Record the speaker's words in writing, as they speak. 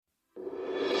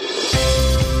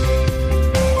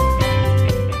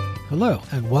Hello,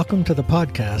 and welcome to the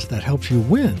podcast that helps you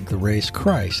win the race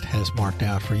Christ has marked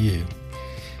out for you.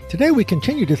 Today we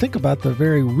continue to think about the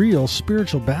very real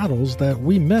spiritual battles that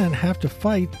we men have to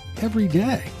fight every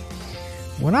day.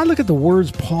 When I look at the words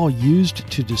Paul used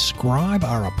to describe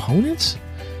our opponents,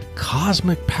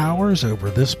 cosmic powers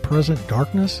over this present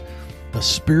darkness, the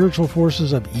spiritual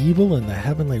forces of evil in the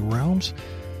heavenly realms,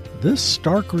 this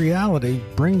stark reality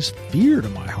brings fear to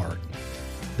my heart.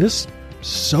 This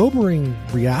sobering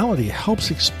reality helps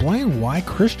explain why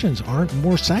Christians aren't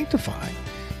more sanctified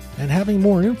and having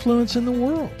more influence in the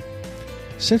world.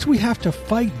 Since we have to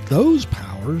fight those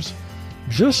powers,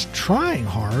 just trying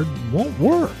hard won't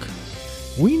work.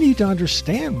 We need to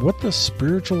understand what the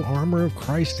spiritual armor of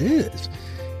Christ is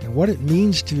and what it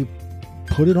means to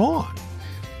put it on.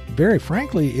 Very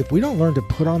frankly, if we don't learn to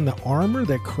put on the armor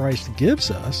that Christ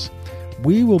gives us,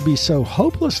 we will be so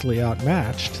hopelessly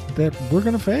outmatched that we're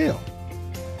going to fail.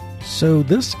 So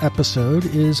this episode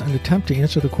is an attempt to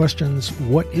answer the questions,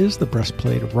 what is the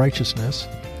breastplate of righteousness,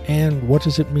 and what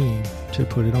does it mean to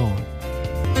put it on?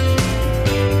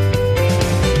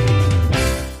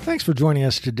 Thanks for joining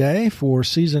us today for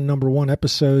season number 1,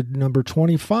 episode number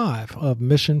 25 of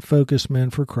Mission Focused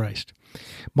Men for Christ.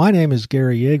 My name is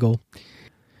Gary Yeagle.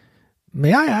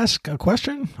 May I ask a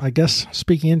question? I guess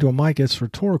speaking into a mic is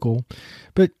rhetorical,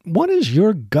 but what is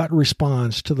your gut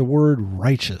response to the word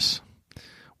righteous?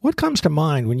 What comes to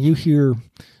mind when you hear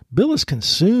Bill is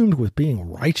consumed with being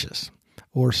righteous,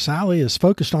 or Sally is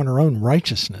focused on her own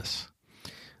righteousness?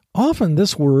 Often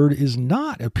this word is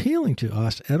not appealing to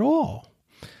us at all.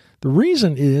 The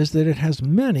reason is that it has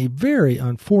many very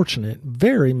unfortunate,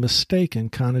 very mistaken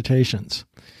connotations.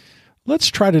 Let's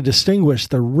try to distinguish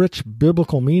the rich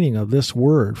biblical meaning of this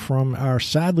word from our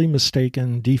sadly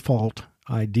mistaken default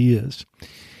ideas.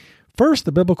 First,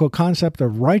 the biblical concept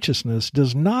of righteousness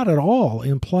does not at all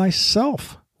imply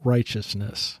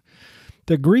self-righteousness.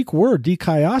 The Greek word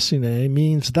dikaiosune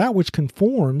means that which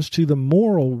conforms to the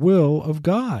moral will of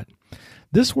God.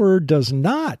 This word does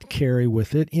not carry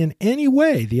with it in any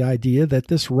way the idea that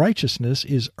this righteousness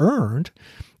is earned,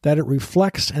 that it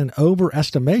reflects an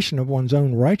overestimation of one's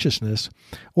own righteousness,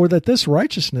 or that this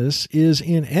righteousness is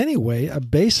in any way a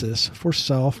basis for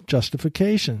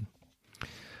self-justification.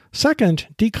 Second,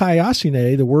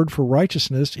 dikaiosune, the word for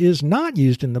righteousness, is not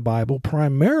used in the Bible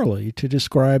primarily to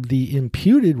describe the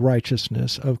imputed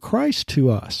righteousness of Christ to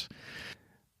us.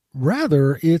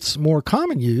 Rather, its more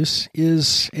common use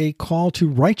is a call to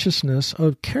righteousness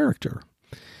of character.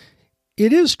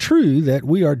 It is true that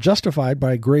we are justified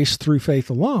by grace through faith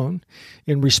alone.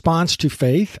 In response to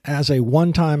faith, as a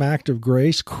one-time act of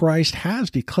grace, Christ has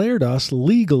declared us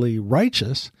legally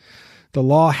righteous. The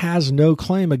law has no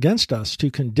claim against us to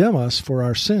condemn us for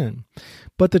our sin.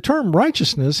 But the term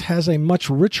righteousness has a much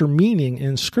richer meaning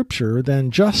in Scripture than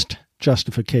just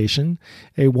justification,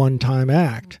 a one-time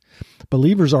act.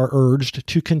 Believers are urged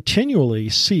to continually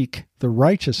seek the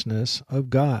righteousness of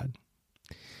God.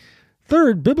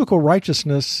 Third, biblical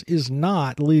righteousness is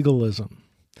not legalism.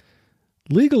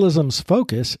 Legalism's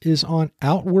focus is on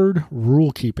outward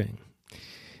rule-keeping.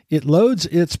 It loads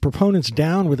its proponents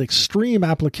down with extreme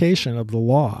application of the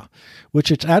law, which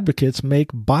its advocates make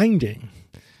binding.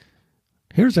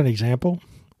 Here's an example.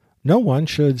 No one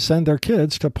should send their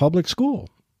kids to public school.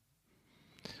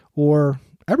 Or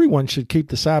everyone should keep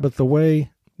the Sabbath the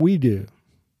way we do.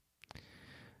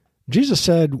 Jesus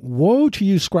said, "Woe to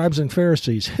you, scribes and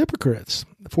Pharisees, hypocrites,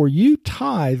 for you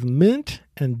tithe mint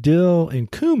and dill and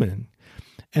cumin,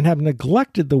 and have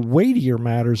neglected the weightier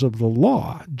matters of the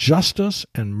law, justice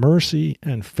and mercy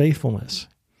and faithfulness."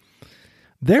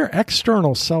 Their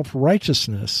external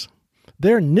self-righteousness,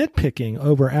 their nitpicking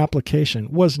over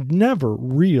application, was never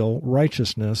real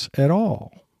righteousness at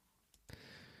all.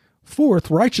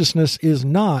 Fourth, righteousness is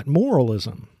not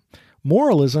moralism.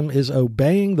 Moralism is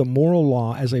obeying the moral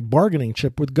law as a bargaining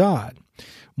chip with God.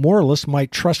 Moralists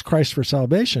might trust Christ for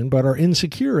salvation, but are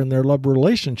insecure in their love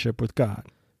relationship with God.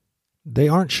 They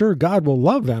aren't sure God will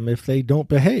love them if they don't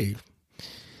behave.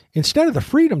 Instead of the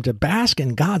freedom to bask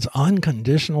in God's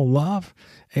unconditional love,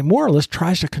 a moralist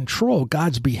tries to control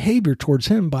God's behavior towards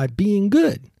him by being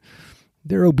good.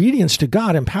 Their obedience to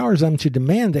God empowers them to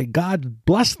demand that God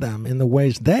bless them in the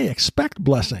ways they expect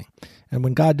blessing. And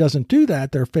when God doesn't do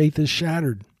that, their faith is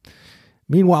shattered.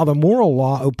 Meanwhile, the moral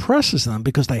law oppresses them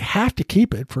because they have to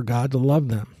keep it for God to love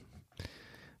them.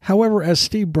 However, as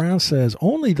Steve Brown says,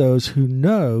 only those who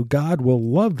know God will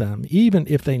love them, even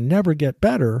if they never get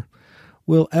better,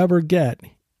 will ever get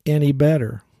any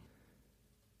better.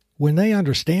 When they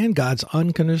understand God's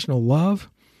unconditional love,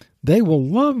 they will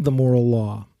love the moral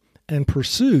law and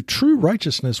pursue true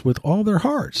righteousness with all their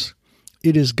hearts.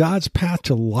 It is God's path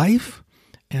to life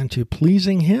and to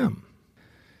pleasing Him.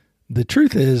 The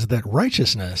truth is that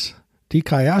righteousness,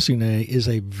 dikaiosune, is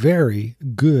a very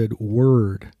good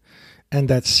word, and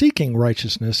that seeking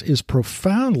righteousness is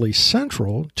profoundly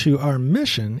central to our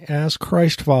mission as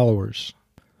Christ followers.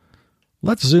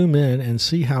 Let's zoom in and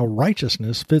see how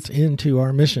righteousness fits into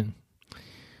our mission.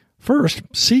 First,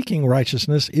 seeking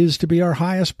righteousness is to be our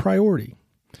highest priority.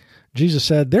 Jesus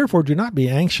said, "Therefore do not be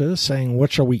anxious, saying,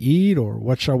 'What shall we eat?' or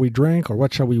 'What shall we drink?' or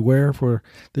 'What shall we wear?' For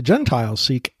the Gentiles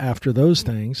seek after those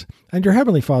things, and your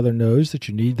heavenly Father knows that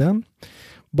you need them.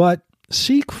 But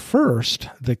seek first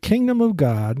the kingdom of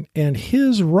God and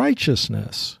His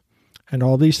righteousness, and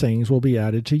all these things will be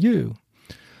added to you."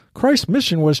 Christ's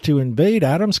mission was to invade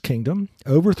Adam's kingdom,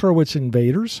 overthrow its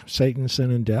invaders, Satan, sin,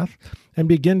 and death, and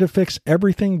begin to fix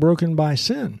everything broken by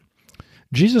sin.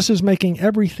 Jesus is making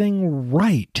everything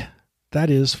right, that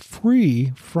is,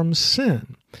 free from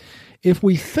sin. If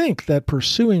we think that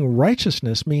pursuing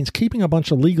righteousness means keeping a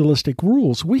bunch of legalistic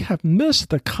rules, we have missed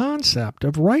the concept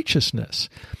of righteousness,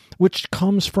 which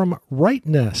comes from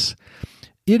rightness.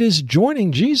 It is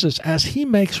joining Jesus as He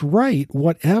makes right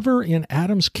whatever in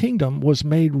Adam's kingdom was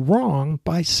made wrong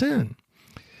by sin.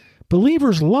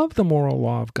 Believers love the moral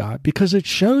law of God because it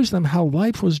shows them how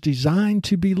life was designed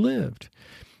to be lived.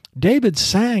 David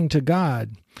sang to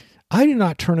God, "I do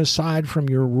not turn aside from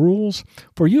your rules,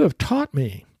 for you have taught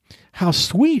me. How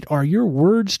sweet are your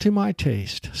words to my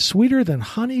taste, sweeter than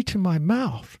honey to my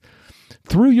mouth.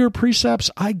 Through your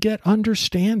precepts I get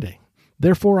understanding.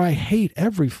 Therefore I hate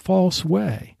every false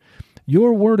way.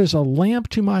 Your word is a lamp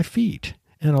to my feet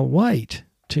and a light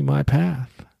to my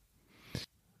path."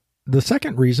 The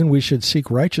second reason we should seek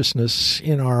righteousness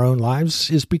in our own lives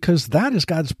is because that is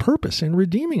God's purpose in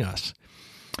redeeming us.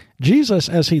 Jesus,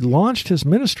 as He launched His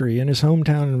ministry in His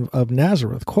hometown of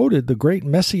Nazareth, quoted the great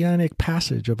messianic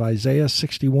passage of Isaiah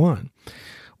 61,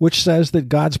 which says that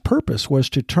God's purpose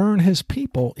was to turn His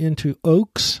people into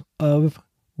oaks of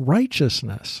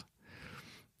righteousness.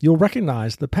 You'll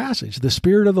recognize the passage. "The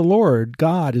Spirit of the Lord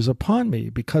God is upon me,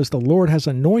 because the Lord has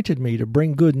anointed me to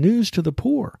bring good news to the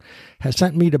poor, has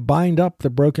sent me to bind up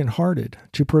the brokenhearted,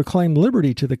 to proclaim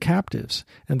liberty to the captives,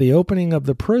 and the opening of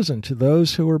the prison to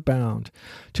those who are bound,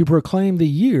 to proclaim the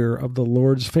year of the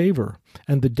Lord's favor,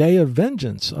 and the day of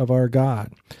vengeance of our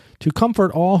God, to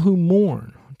comfort all who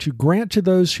mourn, to grant to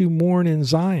those who mourn in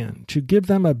Zion, to give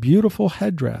them a beautiful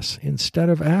headdress instead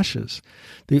of ashes,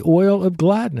 the oil of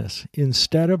gladness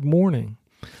instead of mourning,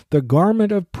 the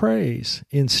garment of praise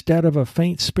instead of a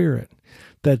faint spirit,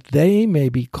 that they may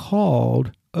be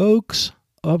called oaks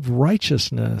of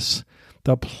righteousness,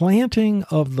 the planting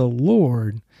of the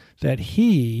Lord, that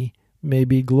He may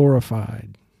be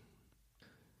glorified."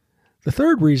 The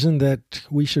third reason that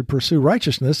we should pursue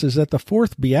righteousness is that the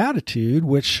fourth beatitude,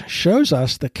 which shows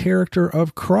us the character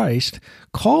of Christ,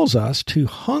 calls us to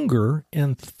hunger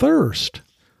and thirst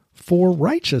for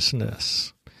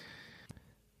righteousness.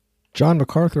 John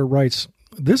MacArthur writes,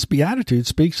 "This beatitude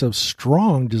speaks of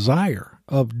strong desire,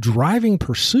 of driving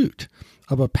pursuit,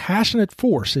 of a passionate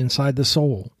force inside the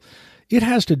soul. It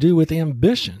has to do with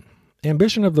ambition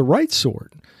of the right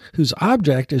sort, whose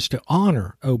object is to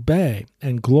honor, obey,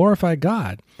 and glorify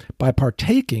God by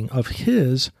partaking of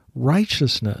His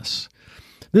righteousness.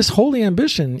 This holy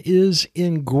ambition is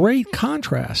in great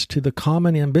contrast to the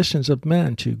common ambitions of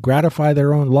men to gratify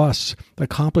their own lusts,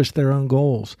 accomplish their own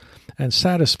goals, and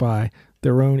satisfy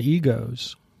their own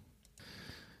egos."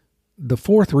 The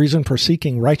fourth reason for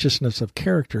seeking righteousness of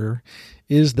character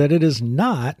is that it is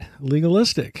not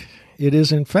legalistic. It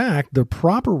is, in fact, the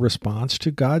proper response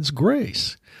to God's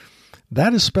grace.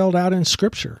 That is spelled out in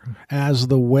Scripture as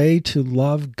the way to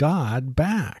love God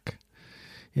back.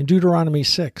 In Deuteronomy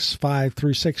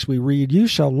 6:5-6, we read, "You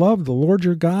shall love the Lord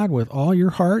your God with all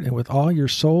your heart and with all your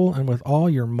soul and with all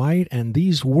your might, and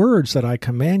these words that I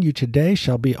command you today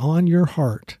shall be on your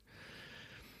heart."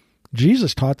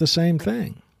 Jesus taught the same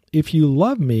thing. "If you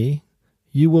love me,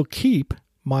 you will keep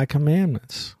my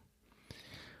commandments."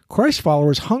 Christ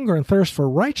followers hunger and thirst for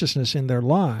righteousness in their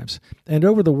lives and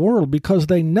over the world because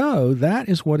they know that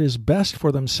is what is best for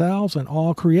themselves and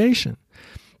all creation.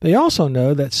 They also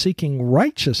know that seeking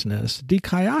righteousness,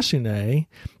 dikaiosune,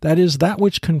 that is, that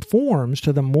which conforms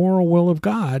to the moral will of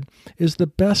God, is the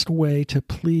best way to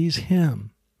please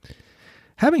Him.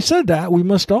 Having said that, we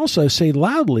must also say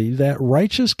loudly that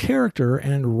righteous character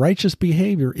and righteous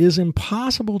behavior is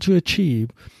impossible to achieve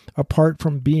apart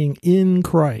from being in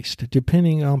Christ,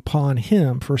 depending upon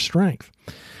Him for strength.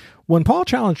 When Paul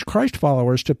challenged Christ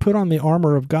followers to put on the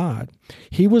armor of God,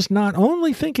 he was not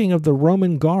only thinking of the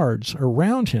Roman guards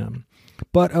around him,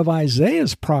 but of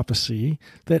Isaiah's prophecy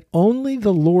that only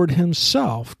the Lord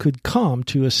himself could come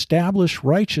to establish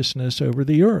righteousness over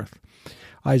the earth.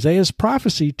 Isaiah's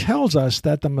prophecy tells us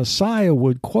that the Messiah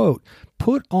would, quote,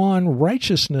 put on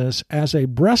righteousness as a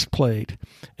breastplate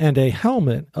and a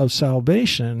helmet of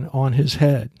salvation on his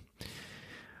head.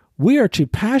 We are to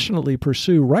passionately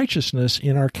pursue righteousness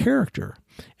in our character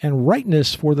and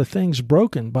rightness for the things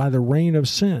broken by the reign of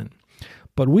sin.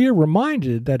 But we are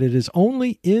reminded that it is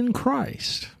only in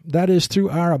Christ, that is, through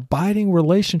our abiding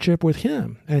relationship with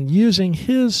him and using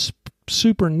his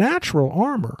supernatural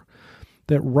armor,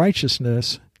 that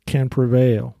righteousness can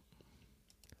prevail.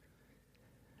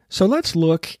 So let's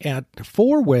look at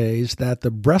 4 ways that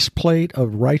the breastplate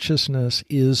of righteousness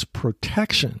is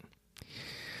protection.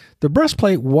 The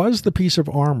breastplate was the piece of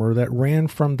armor that ran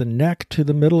from the neck to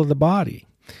the middle of the body.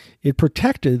 It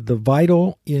protected the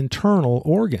vital internal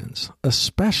organs,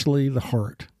 especially the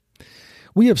heart.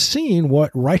 We have seen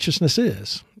what righteousness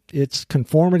is. It's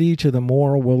conformity to the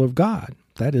moral will of God,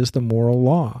 that is, the moral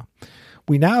law.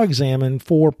 We now examine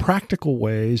 4 practical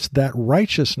ways that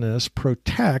righteousness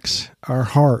protects our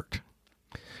heart.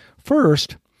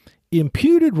 First,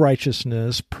 imputed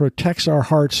righteousness protects our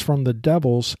hearts from the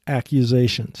devil's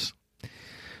accusations.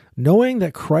 Knowing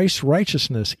that Christ's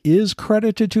righteousness is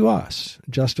credited to us,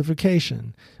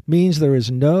 justification, means there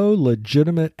is no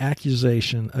legitimate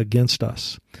accusation against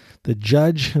us. The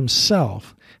judge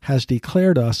himself has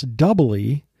declared us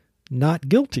doubly not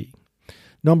guilty.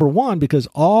 Number 1, because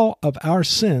all of our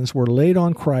sins were laid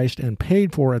on Christ and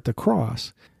paid for at the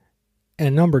cross.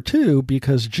 And number 2,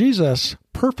 because Jesus'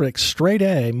 perfect straight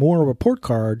A moral report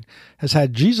card has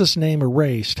had Jesus' name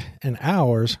erased and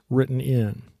ours written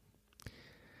in.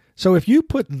 So if you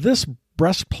put this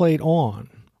breastplate on,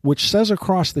 which says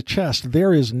across the chest,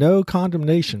 there is no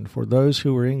condemnation for those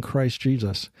who are in Christ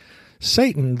Jesus,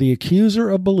 Satan, the accuser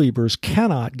of believers,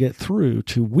 cannot get through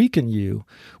to weaken you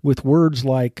with words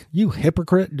like, "You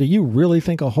hypocrite, do you really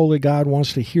think a holy God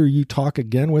wants to hear you talk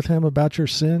again with him about your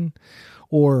sin?"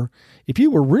 Or, "If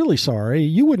you were really sorry,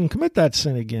 you wouldn't commit that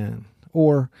sin again."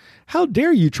 Or, "How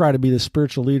dare you try to be the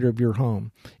spiritual leader of your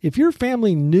home? If your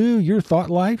family knew your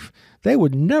thought life, they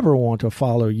would never want to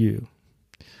follow you."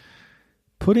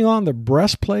 Putting on the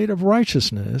breastplate of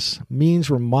righteousness means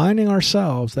reminding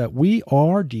ourselves that we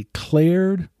are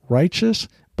declared righteous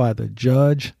by the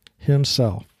judge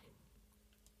himself.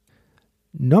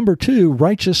 Number 2,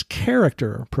 righteous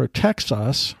character protects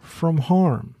us from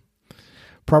harm.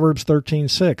 Proverbs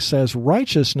 13:6 says,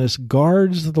 "Righteousness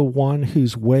guards the one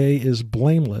whose way is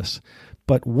blameless,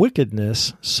 but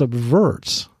wickedness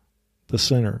subverts the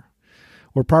sinner."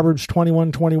 Or Proverbs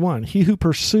 21:21, "He who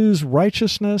pursues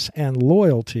righteousness and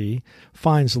loyalty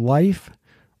finds life,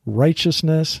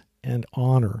 righteousness, and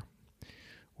honor."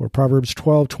 Or Proverbs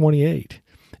 12:28,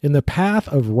 "In the path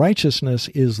of righteousness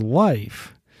is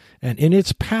life, and in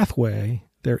its pathway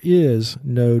there is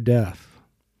no death."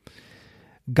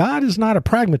 God is not a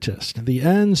pragmatist. The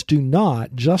ends do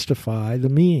not justify the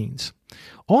means.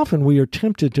 Often we are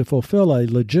tempted to fulfill a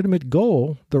legitimate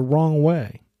goal the wrong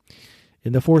way.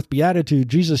 In the 4th Beatitude,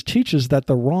 Jesus teaches that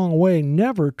the wrong way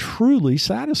never truly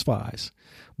satisfies.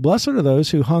 Blessed are those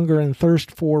who hunger and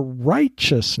thirst for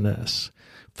righteousness,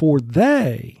 for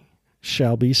they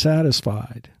shall be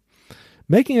satisfied.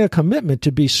 Making a commitment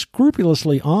to be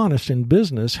scrupulously honest in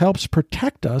business helps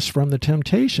protect us from the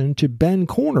temptation to bend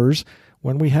corners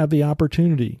when we have the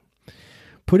opportunity.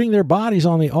 Putting their bodies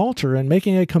on the altar and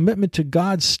making a commitment to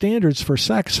God's standards for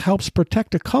sex helps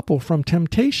protect a couple from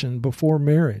temptation before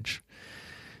marriage.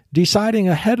 Deciding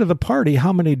ahead of the party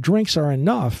how many drinks are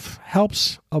enough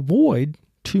helps avoid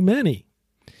too many.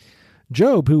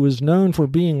 Job, who was known for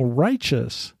being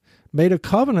righteous, made a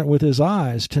covenant with his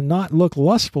eyes to not look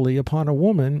lustfully upon a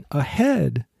woman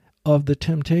ahead of the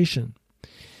temptation.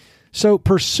 So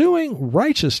pursuing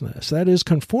righteousness, that is,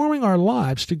 conforming our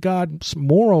lives to God's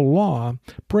moral law,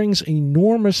 brings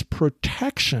enormous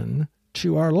protection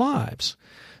to our lives,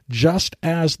 just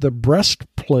as the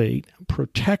breastplate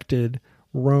protected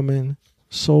Roman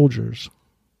soldiers.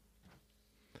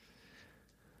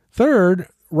 Third,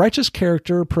 righteous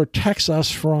character protects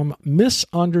us from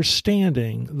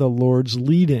misunderstanding the Lord's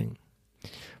leading.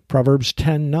 Proverbs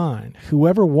 10:9,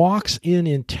 "Whoever walks in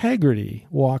integrity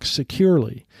walks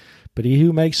securely, but he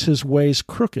who makes his ways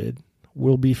crooked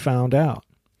will be found out."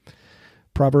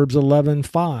 Proverbs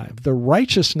 11:5, "The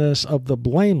righteousness of the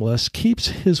blameless keeps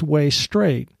his way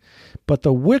straight, but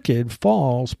the wicked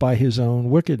falls by his own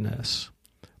wickedness."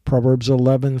 Proverbs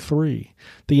 11:3,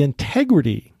 "The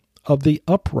integrity of the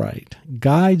upright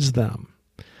guides them,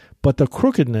 but the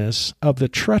crookedness of the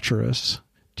treacherous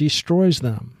destroys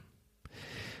them."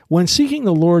 When seeking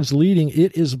the Lord's leading,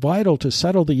 it is vital to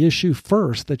settle the issue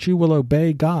first that you will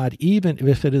obey God, even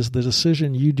if it is the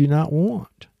decision you do not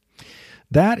want.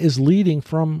 That is leading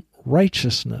from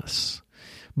righteousness.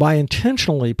 By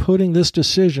intentionally putting this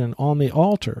decision on the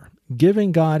altar,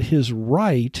 giving God his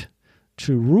right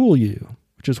to rule you,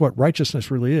 which is what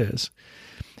righteousness really is,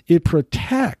 it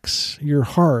protects your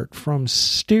heart from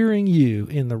steering you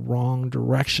in the wrong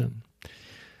direction.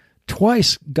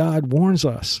 Twice God warns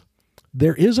us,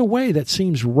 there is a way that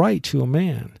seems right to a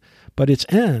man, but its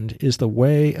end is the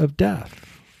way of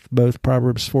death. Both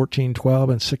Proverbs 14:12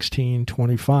 and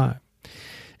 16:25.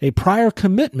 A prior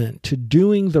commitment to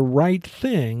doing the right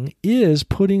thing is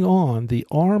putting on the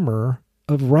armor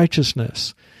of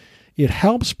righteousness. It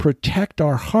helps protect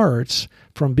our hearts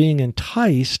from being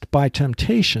enticed by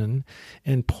temptation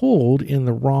and pulled in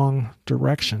the wrong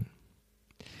direction.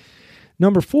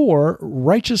 Number 4,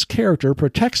 righteous character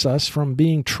protects us from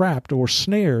being trapped or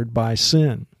snared by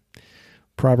sin.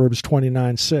 Proverbs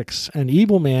 29:6, an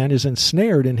evil man is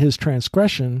ensnared in his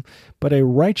transgression, but a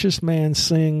righteous man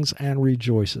sings and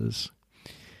rejoices.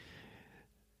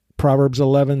 Proverbs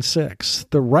 11:6,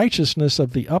 the righteousness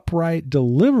of the upright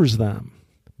delivers them,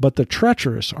 but the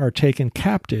treacherous are taken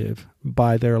captive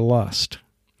by their lust.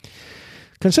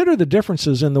 Consider the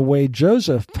differences in the way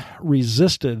Joseph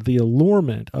resisted the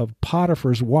allurement of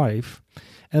Potiphar's wife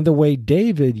and the way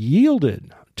David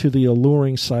yielded to the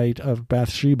alluring sight of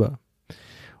Bathsheba.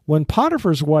 When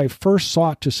Potiphar's wife first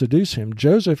sought to seduce him,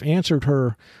 Joseph answered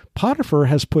her, Potiphar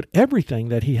has put everything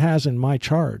that he has in my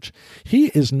charge. He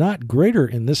is not greater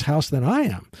in this house than I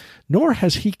am, nor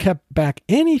has he kept back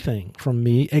anything from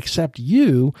me except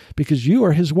you, because you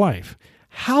are his wife.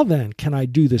 How then can I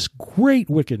do this great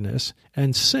wickedness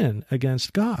and sin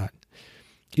against God?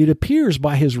 It appears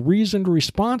by his reasoned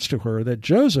response to her that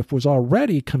Joseph was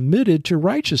already committed to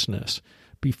righteousness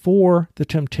before the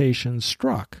temptation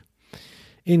struck.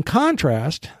 In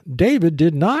contrast, David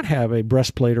did not have a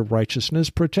breastplate of righteousness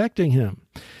protecting him.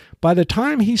 By the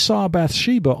time he saw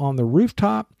Bathsheba on the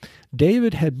rooftop,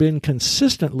 David had been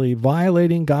consistently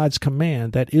violating God's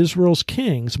command that Israel's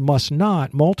kings must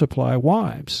not multiply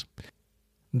wives.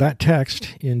 That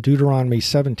text in Deuteronomy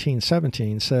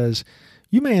 17:17 says,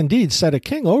 You may indeed set a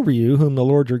king over you, whom the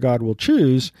Lord your God will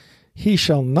choose. He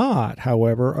shall not,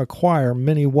 however, acquire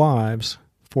many wives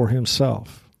for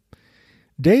himself.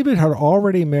 David had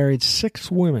already married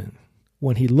 6 women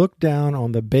when he looked down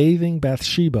on the bathing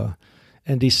Bathsheba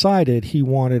and decided he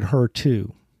wanted her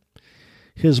too.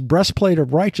 His breastplate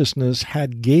of righteousness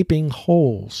had gaping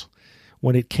holes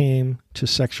when it came to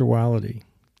sexuality.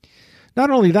 Not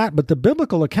only that, but the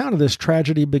biblical account of this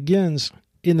tragedy begins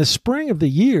in the spring of the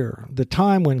year, the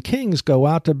time when kings go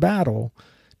out to battle.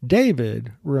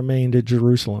 David remained at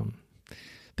Jerusalem.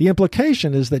 The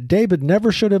implication is that David never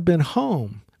should have been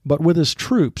home, but with his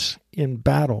troops in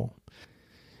battle.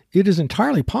 It is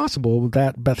entirely possible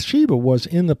that Bathsheba was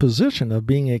in the position of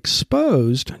being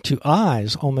exposed to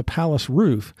eyes on the palace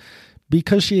roof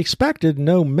because she expected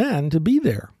no men to be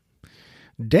there.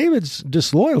 David's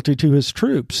disloyalty to his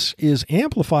troops is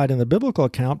amplified in the biblical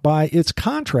account by its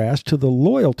contrast to the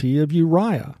loyalty of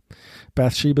Uriah,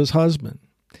 Bathsheba's husband.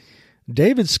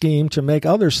 David's scheme to make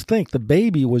others think the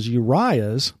baby was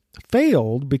Uriah's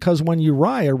failed because when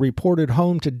Uriah reported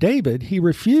home to David, he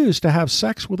refused to have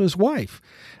sex with his wife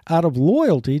out of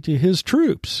loyalty to his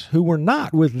troops, who were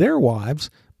not with their wives,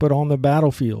 but on the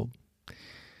battlefield.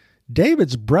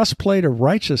 David's breastplate of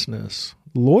righteousness,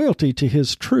 loyalty to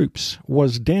his troops,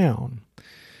 was down.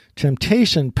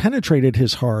 Temptation penetrated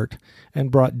his heart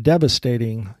and brought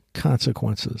devastating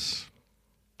consequences.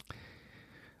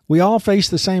 We all face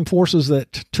the same forces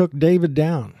that took David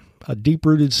down, a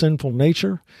deep-rooted sinful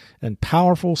nature and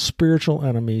powerful spiritual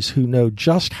enemies who know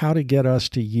just how to get us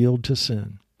to yield to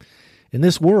sin. In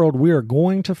this world, we are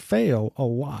going to fail a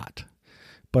lot.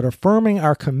 But affirming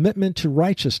our commitment to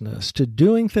righteousness, to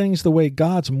doing things the way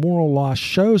God's moral law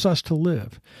shows us to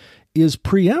live, is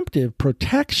preemptive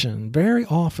protection very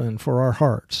often for our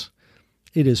hearts.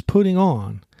 It is putting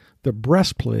on the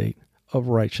breastplate of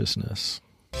righteousness.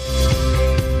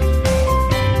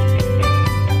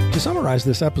 To summarize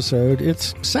this episode,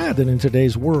 it's sad that in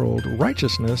today's world,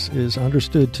 righteousness is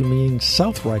understood to mean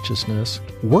self-righteousness,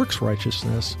 works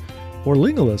righteousness, or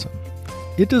legalism.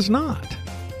 It does not.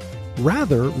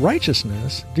 Rather,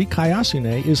 righteousness,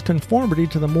 dikaiosune, is conformity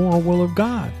to the moral will of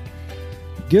God,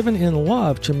 given in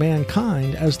love to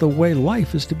mankind as the way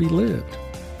life is to be lived.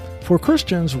 For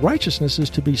Christians, righteousness is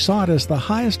to be sought as the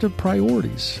highest of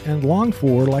priorities and longed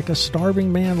for like a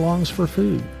starving man longs for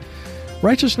food.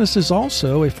 Righteousness is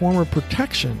also a form of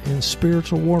protection in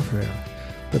spiritual warfare.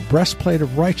 the breastplate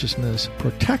of righteousness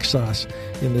protects us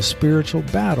in the spiritual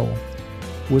battle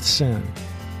with sin.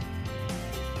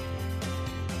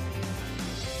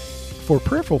 For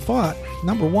prayerful thought,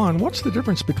 number 1, what's the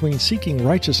difference between seeking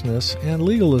righteousness and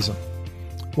legalism?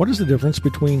 What is the difference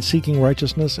between seeking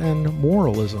righteousness and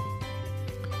moralism?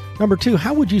 Number 2,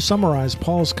 how would you summarize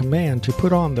Paul's command to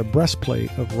put on the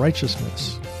breastplate of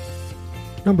righteousness?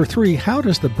 Number 3, how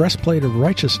does the breastplate of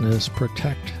righteousness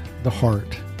protect the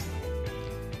heart?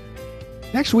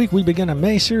 Next week, we begin a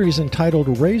May series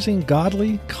entitled Raising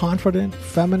Godly, Confident,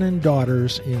 Feminine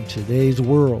Daughters in Today's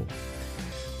World.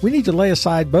 We need to lay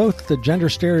aside both the gender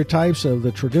stereotypes of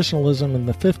the traditionalism in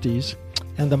the 50s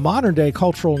and the modern-day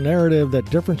cultural narrative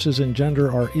that differences in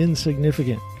gender are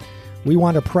insignificant. We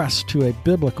want to press to a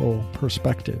biblical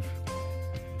perspective.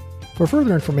 For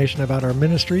further information about our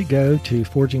ministry, go to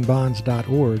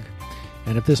forgingbonds.org.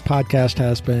 And if this podcast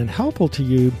has been helpful to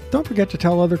you, don't forget to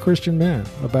tell other Christian men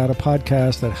about a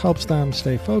podcast that helps them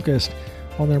stay focused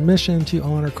on their mission to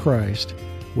honor Christ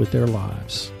with their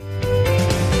lives.